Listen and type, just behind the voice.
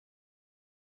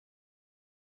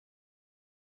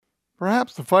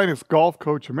Perhaps the finest golf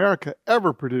coach America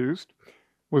ever produced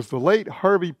was the late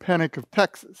Harvey Penick of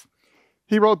Texas.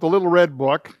 He wrote the Little Red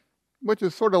Book, which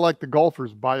is sort of like the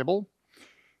golfer's Bible.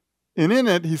 And in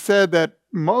it, he said that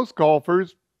most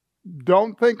golfers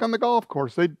don't think on the golf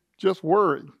course. They just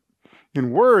worry.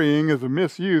 And worrying is a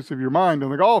misuse of your mind on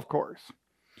the golf course.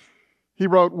 He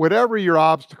wrote, whatever your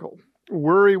obstacle,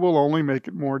 worry will only make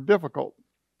it more difficult.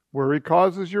 Worry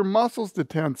causes your muscles to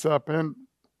tense up, and,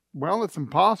 well, it's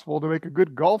impossible to make a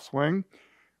good golf swing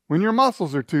when your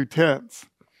muscles are too tense.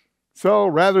 So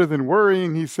rather than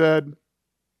worrying, he said,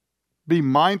 be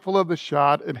mindful of the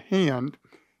shot at hand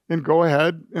and go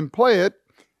ahead and play it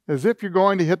as if you're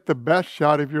going to hit the best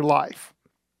shot of your life.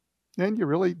 And you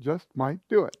really just might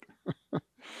do it.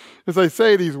 As I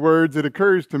say these words, it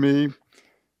occurs to me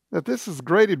that this is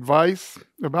great advice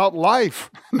about life,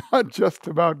 not just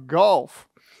about golf.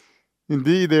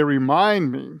 Indeed, they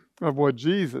remind me of what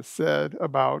Jesus said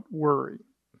about worry.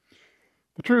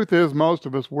 The truth is, most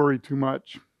of us worry too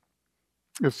much.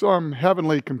 If some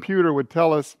heavenly computer would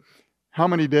tell us how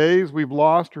many days we've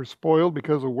lost or spoiled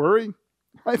because of worry,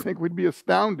 I think we'd be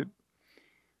astounded.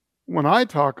 When I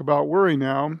talk about worry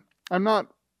now, I'm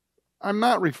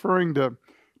not referring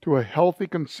to a healthy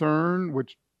concern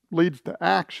which leads to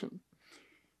action.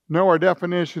 No, our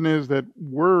definition is that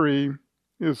worry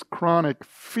is chronic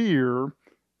fear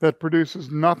that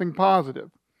produces nothing positive.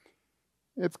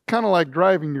 It's kind of like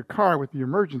driving your car with the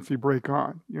emergency brake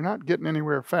on. You're not getting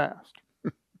anywhere fast.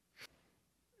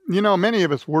 You know, many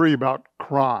of us worry about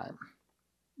crime.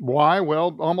 Why?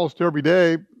 Well, almost every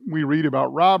day we read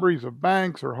about robberies of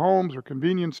banks or homes or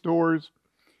convenience stores.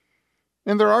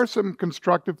 And there are some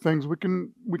constructive things we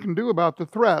can do about the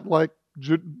threat, like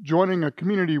joining a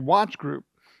community watch group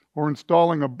or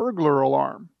installing a burglar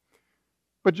alarm.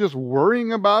 But just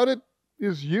worrying about it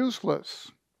is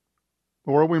useless.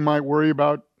 Or we might worry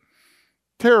about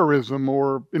terrorism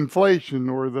or inflation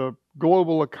or the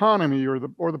global economy or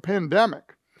the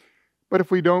pandemic. But if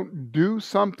we don't do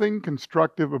something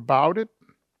constructive about it,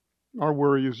 our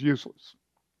worry is useless.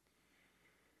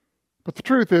 But the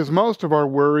truth is, most of our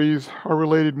worries are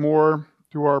related more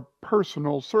to our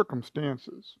personal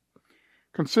circumstances.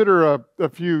 Consider a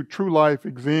few true life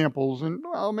examples, and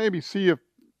well, maybe see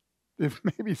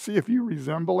if you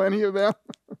resemble any of them.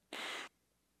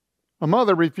 A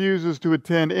mother refuses to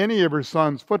attend any of her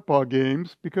son's football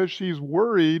games because she's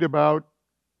worried about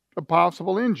a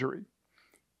possible injury.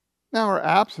 Now, her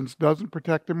absence doesn't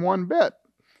protect him one bit,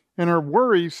 and her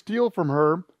worries steal from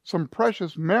her some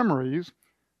precious memories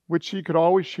which she could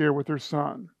always share with her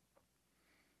son.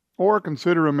 Or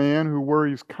consider a man who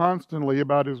worries constantly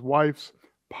about his wife's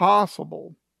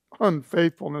possible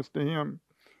unfaithfulness to him.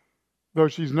 Though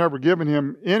she's never given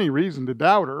him any reason to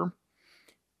doubt her,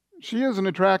 she is an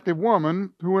attractive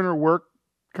woman who in her work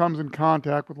comes in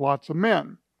contact with lots of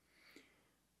men.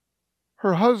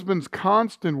 Her husband's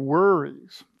constant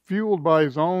worries, fueled by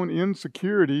his own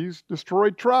insecurities, destroy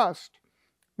trust,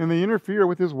 and they interfere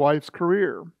with his wife's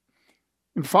career.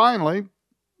 And finally,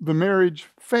 the marriage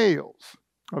fails,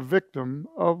 a victim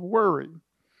of worry.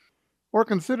 Or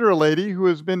consider a lady who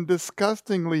has been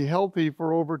disgustingly healthy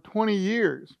for over 20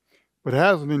 years, but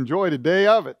hasn't enjoyed a day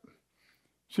of it.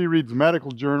 She reads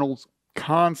medical journals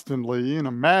constantly and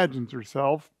imagines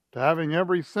herself having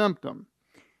every symptom.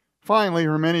 Finally,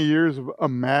 her many years of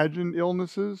imagined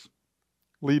illnesses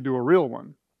lead to a real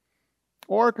one.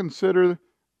 Or consider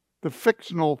the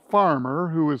fictional farmer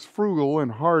who is frugal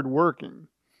and hard-working.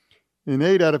 In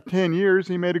 8 out of 10 years,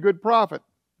 he made a good profit.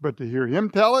 But to hear him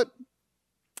tell it,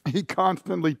 he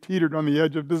constantly teetered on the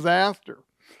edge of disaster.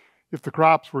 If the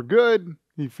crops were good,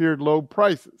 he feared low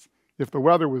prices. If the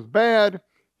weather was bad,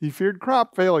 he feared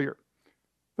crop failure.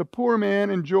 The poor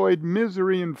man enjoyed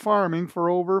misery in farming for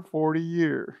over 40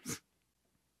 years.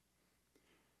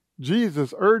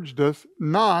 Jesus urged us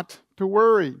not to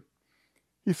worry.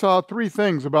 He saw 3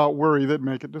 things about worry that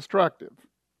make it destructive.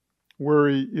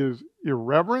 Worry is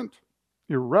irreverent,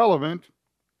 irrelevant,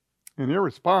 and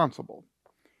irresponsible.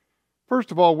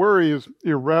 First of all, worry is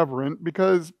irreverent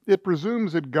because it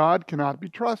presumes that God cannot be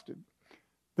trusted,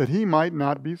 that he might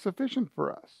not be sufficient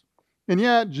for us. And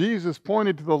yet, Jesus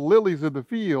pointed to the lilies of the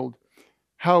field,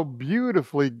 how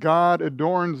beautifully God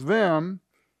adorns them,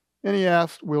 and he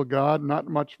asked, will God not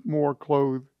much more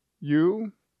clothe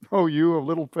you, O you of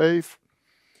little faith?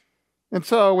 And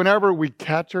so, whenever we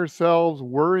catch ourselves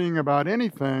worrying about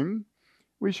anything,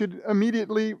 we should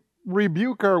immediately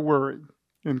rebuke our worry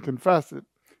and confess it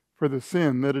for the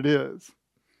sin that it is.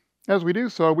 As we do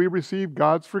so, we receive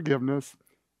God's forgiveness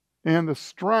and the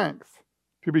strength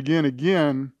to begin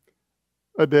again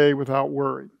a day without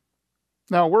worry.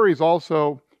 Now, worry is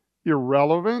also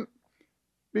irrelevant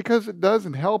because it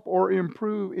doesn't help or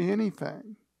improve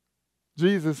anything.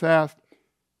 Jesus asked,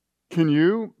 can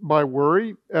you, by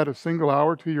worry, add a single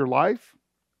hour to your life?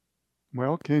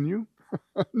 Well, can you?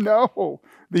 No.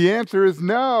 The answer is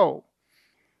no.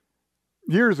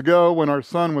 Years ago, when our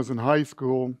son was in high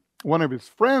school, one of his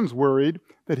friends worried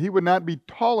that he would not be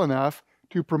tall enough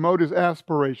to promote his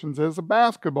aspirations as a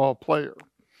basketball player.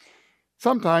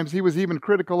 Sometimes he was even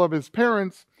critical of his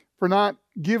parents for not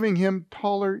giving him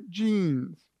taller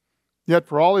genes. Yet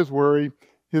for all his worry,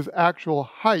 his actual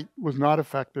height was not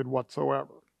affected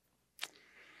whatsoever.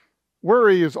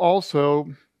 Worry is also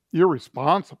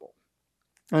irresponsible.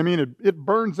 I mean, it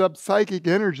burns up psychic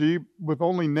energy with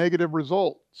only negative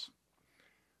results.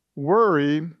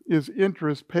 Worry is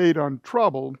interest paid on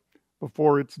trouble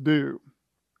before it's due.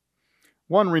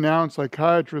 One renowned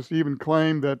psychiatrist even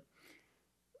claimed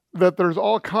that there's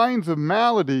all kinds of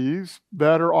maladies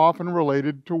that are often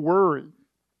related to worry.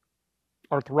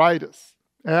 Arthritis,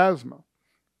 asthma,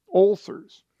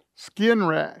 ulcers, skin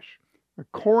rash,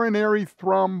 coronary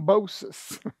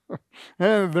thrombosis.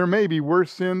 And there may be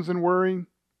worse sins than worry,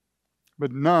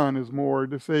 but none is more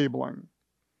disabling.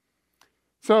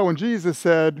 So when Jesus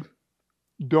said,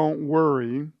 don't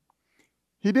worry,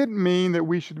 he didn't mean that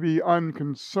we should be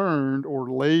unconcerned or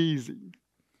lazy.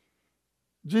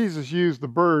 Jesus used the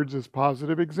birds as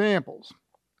positive examples.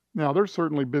 Now, they're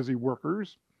certainly busy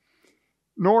workers,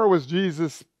 nor was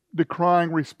Jesus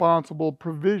decrying responsible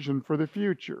provision for the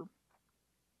future.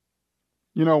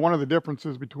 You know, one of the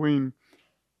differences between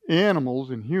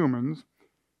animals and humans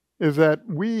is that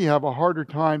we have a harder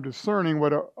time discerning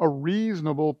what a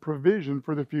reasonable provision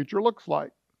for the future looks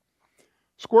like.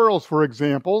 Squirrels, for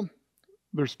example,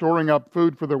 they're storing up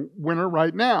food for the winter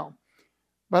right now.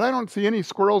 But I don't see any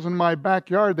squirrels in my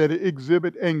backyard that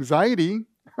exhibit anxiety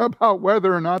about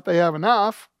whether or not they have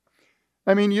enough.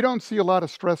 I mean, you don't see a lot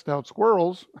of stressed out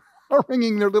squirrels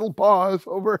wringing their little paws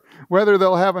over whether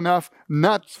they'll have enough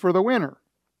nuts for the winter,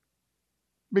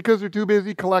 because they're too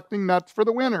busy collecting nuts for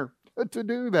the winter to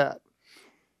do that.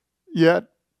 Yet,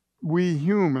 we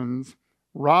humans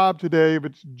rob today of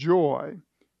its joy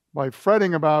by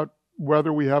fretting about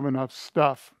whether we have enough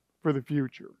stuff for the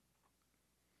future.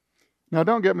 Now,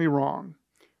 don't get me wrong.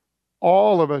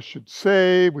 All of us should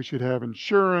save, we should have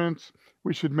insurance,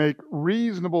 we should make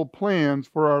reasonable plans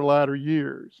for our latter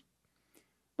years.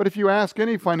 But if you ask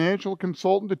any financial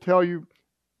consultant to tell you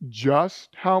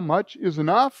just how much is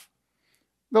enough,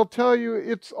 they'll tell you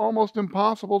it's almost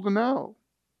impossible to know.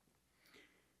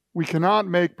 We cannot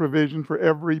make provision for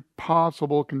every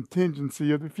possible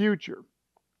contingency of the future.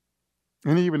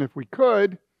 And even if we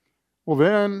could, well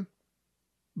then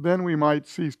we might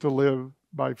cease to live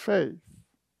by faith.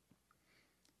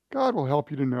 God will help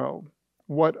you to know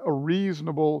what a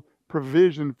reasonable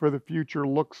provision for the future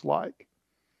looks like,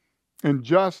 and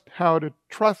just how to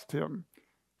trust Him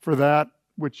for that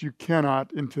which you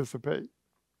cannot anticipate.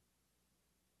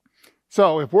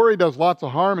 So, if worry does lots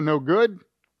of harm and no good,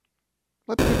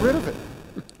 let's get rid of it.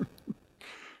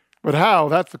 But how?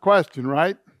 That's the question,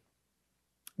 right?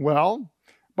 Well,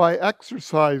 by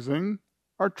exercising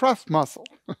our trust muscle.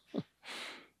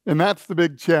 And that's the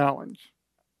big challenge.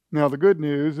 Now, the good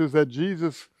news is that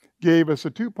Jesus gave us a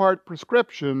two-part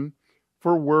prescription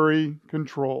for worry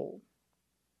control.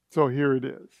 So here it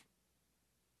is.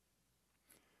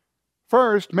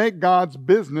 First, make God's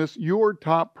business your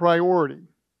top priority.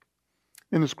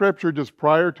 In the scripture just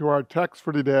prior to our text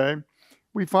for today,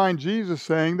 we find Jesus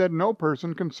saying that no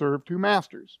person can serve two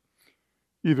masters.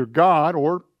 Either God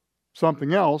or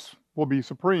something else will be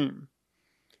supreme.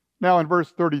 Now in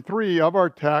verse 33 of our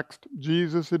text,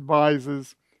 Jesus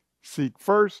advises, seek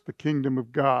first the kingdom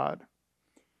of God.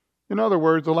 In other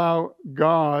words, allow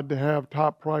God to have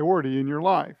top priority in your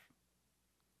life.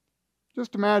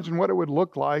 Just imagine what it would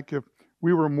look like if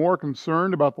we were more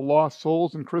concerned about the lost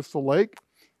souls in Crystal Lake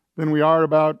than we are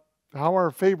about how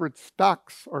our favorite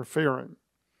stocks are faring.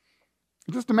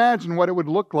 Just imagine what it would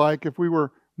look like if we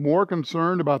were more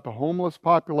concerned about the homeless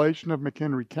population of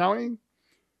McHenry County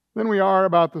than we are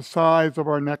about the size of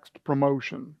our next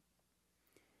promotion.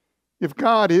 If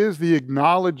God is the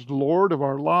acknowledged Lord of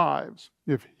our lives,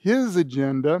 if His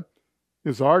agenda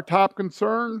is our top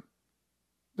concern,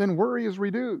 then worry is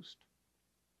reduced.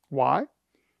 Why?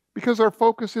 Because our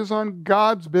focus is on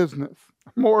God's business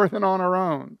more than on our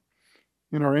own.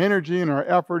 And our energy and our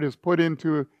effort is put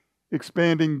into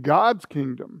expanding God's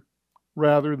kingdom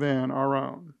rather than our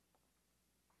own.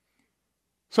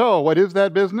 So, what is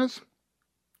that business?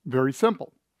 Very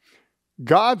simple.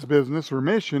 God's business, or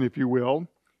mission, if you will,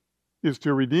 is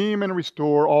to redeem and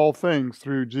restore all things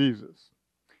through Jesus.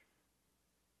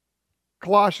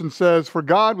 Colossians says, "For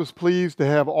God was pleased to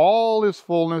have all his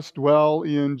fullness dwell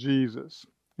in Jesus,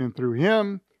 and through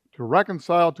him to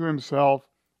reconcile to himself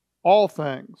all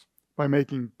things by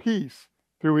making peace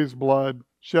through his blood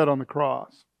shed on the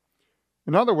cross."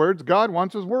 In other words, God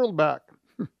wants his world back.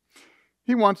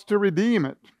 He wants to redeem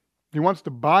it. He wants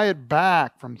to buy it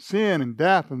back from sin and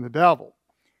death and the devil.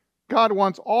 God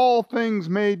wants all things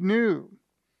made new,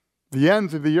 the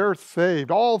ends of the earth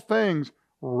saved, all things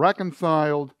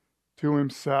reconciled to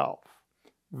himself.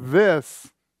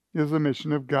 This is the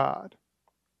mission of God.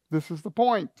 This is the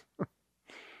point.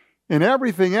 And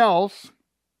everything else,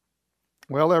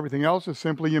 well, everything else is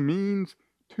simply a means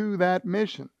to that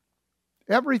mission.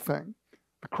 Everything.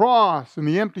 The cross and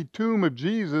the empty tomb of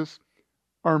Jesus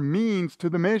are means to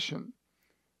the mission.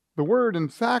 The word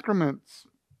and sacraments,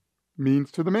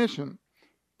 means to the mission.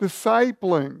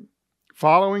 Discipling,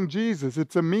 following Jesus,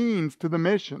 it's a means to the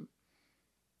mission.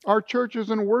 Our churches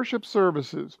and worship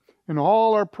services and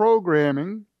all our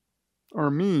programming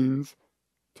are means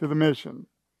to the mission.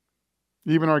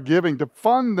 Even our giving to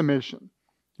fund the mission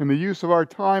and the use of our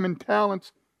time and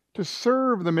talents to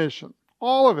serve the mission,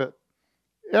 all of it,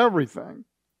 everything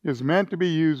is meant to be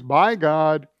used by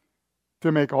God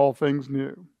to make all things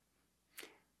new.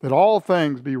 That all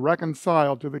things be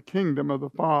reconciled to the kingdom of the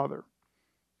Father.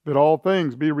 That all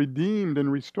things be redeemed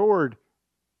and restored.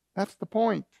 That's the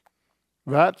point.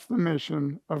 That's the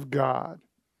mission of God.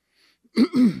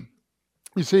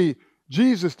 You see,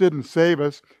 Jesus didn't save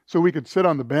us so we could sit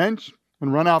on the bench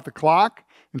and run out the clock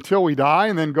until we die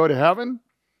and then go to heaven.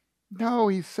 No,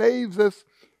 he saves us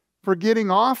for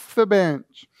getting off the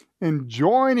bench and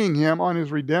joining him on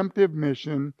his redemptive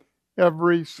mission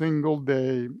every single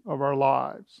day of our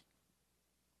lives.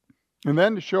 And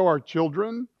then to show our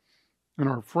children and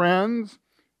our friends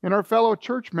and our fellow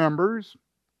church members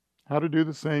how to do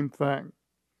the same thing.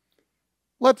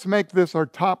 Let's make this our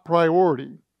top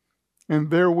priority, and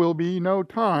there will be no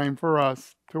time for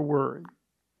us to worry.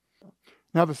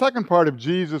 Now, the second part of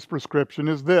Jesus' prescription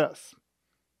is this: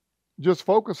 just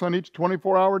focus on each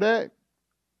 24-hour day.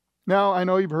 Now, I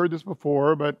know you've heard this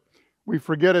before, but we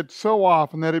forget it so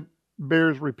often that it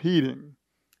bears repeating.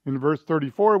 In verse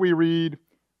 34, we read,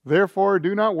 "Therefore,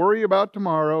 do not worry about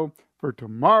tomorrow, for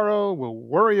tomorrow will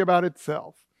worry about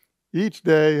itself. Each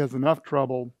day has enough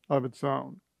trouble of its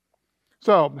own."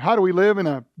 So, how do we live in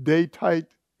a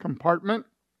day-tight compartment?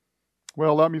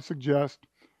 Well, let me suggest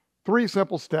 3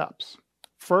 simple steps.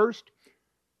 First,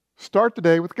 start the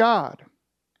day with God.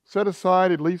 Set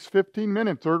aside at least 15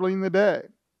 minutes early in the day.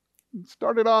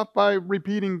 Start it off by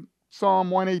repeating Psalm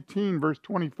 118, verse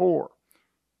 24.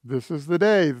 "This is the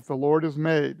day that the Lord has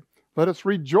made. Let us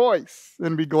rejoice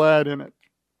and be glad in it."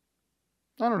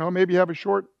 I don't know, maybe have a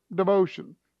short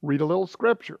devotion. Read a little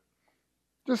scripture.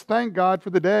 Just thank God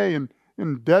for the day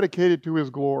and dedicate it to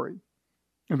his glory.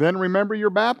 And then remember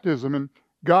your baptism and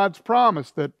God's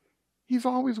promise that he's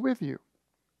always with you.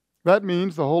 That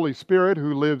means the Holy Spirit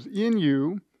who lives in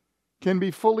you can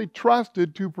be fully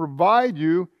trusted to provide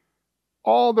you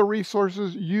all the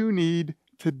resources you need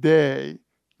today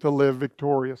to live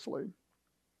victoriously.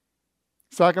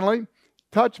 Secondly,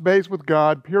 touch base with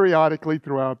God periodically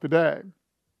throughout the day.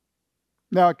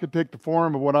 Now, it could take the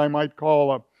form of what I might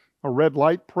call a red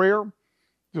light prayer,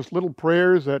 just little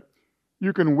prayers that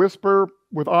you can whisper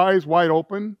with eyes wide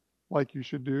open, like you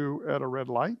should do at a red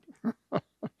light.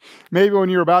 Maybe when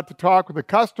you're about to talk with a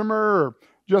customer, or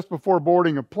just before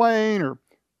boarding a plane, or,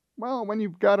 well, when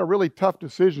you've got a really tough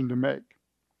decision to make.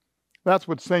 That's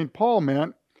what St. Paul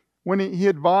meant when he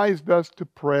advised us to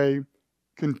pray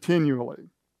continually.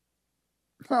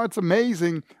 Now, it's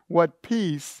amazing what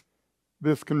peace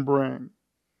this can bring.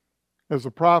 As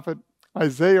the prophet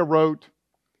Isaiah wrote,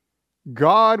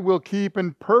 "God will keep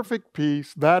in perfect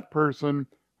peace that person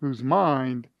whose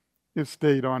mind is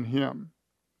stayed on him."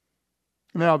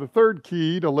 Now, the third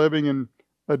key to living in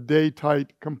a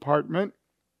day-tight compartment,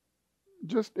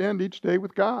 just end each day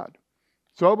with God.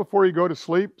 So before you go to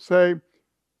sleep, say,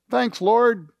 "Thanks,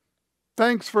 Lord.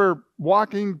 Thanks for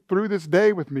walking through this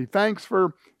day with me. Thanks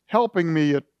for helping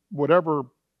me at whatever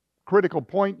critical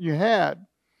point you had."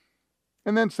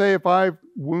 And then say, if I've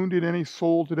wounded any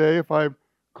soul today, if I've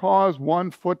caused one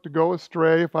foot to go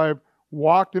astray, if I've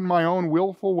walked in my own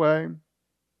willful way,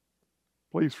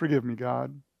 please forgive me,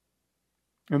 God.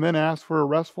 And then ask for a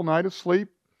restful night of sleep.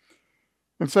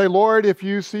 And say, "Lord, if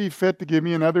you see fit to give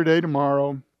me another day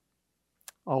tomorrow,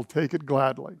 I'll take it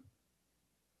gladly.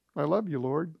 I love you,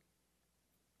 Lord."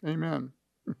 Amen.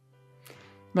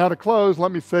 Now, to close,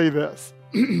 let me say this.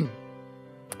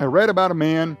 I read about a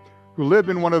man who lived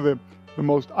in one of the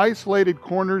most isolated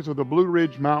corners of the Blue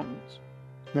Ridge Mountains.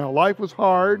 Now, life was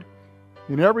hard,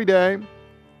 And every day,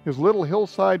 his little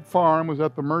hillside farm was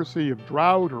at the mercy of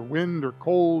drought or wind or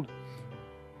cold.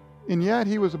 And yet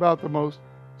he was about the most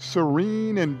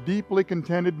serene and deeply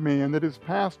contented man that his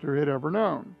pastor had ever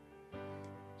known.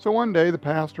 So one day the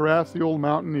pastor asked the old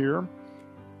mountaineer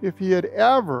if he had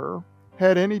ever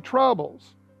had any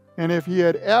troubles and if he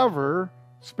had ever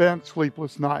spent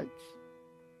sleepless nights.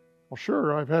 Well,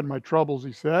 sure, I've had my troubles,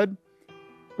 he said,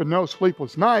 but no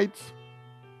sleepless nights.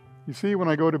 You see, when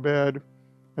I go to bed,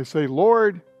 I say,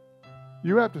 Lord,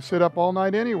 you have to sit up all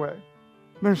night anyway.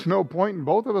 There's no point in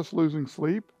both of us losing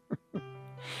sleep.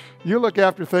 You look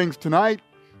after things tonight,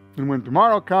 and when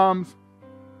tomorrow comes,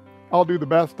 I'll do the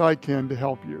best I can to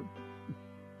help you.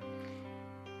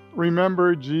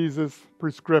 Remember Jesus'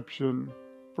 prescription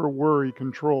for worry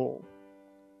control.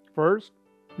 First,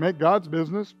 make God's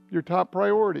business your top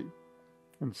priority.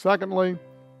 And secondly,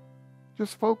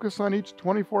 just focus on each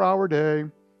 24-hour day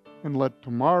and let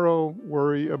tomorrow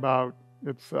worry about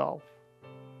itself.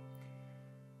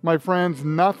 My friends,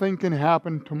 nothing can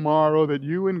happen tomorrow that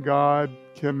you and God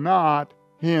cannot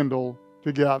handle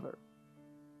together.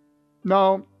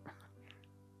 No,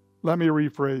 let me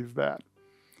rephrase that.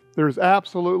 There's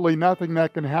absolutely nothing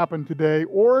that can happen today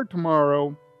or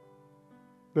tomorrow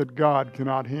that God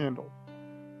cannot handle,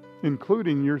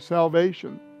 including your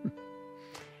salvation.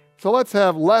 So let's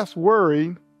have less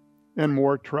worry and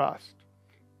more trust.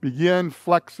 Begin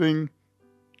flexing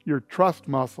your trust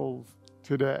muscles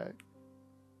today.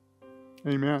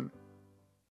 Amen.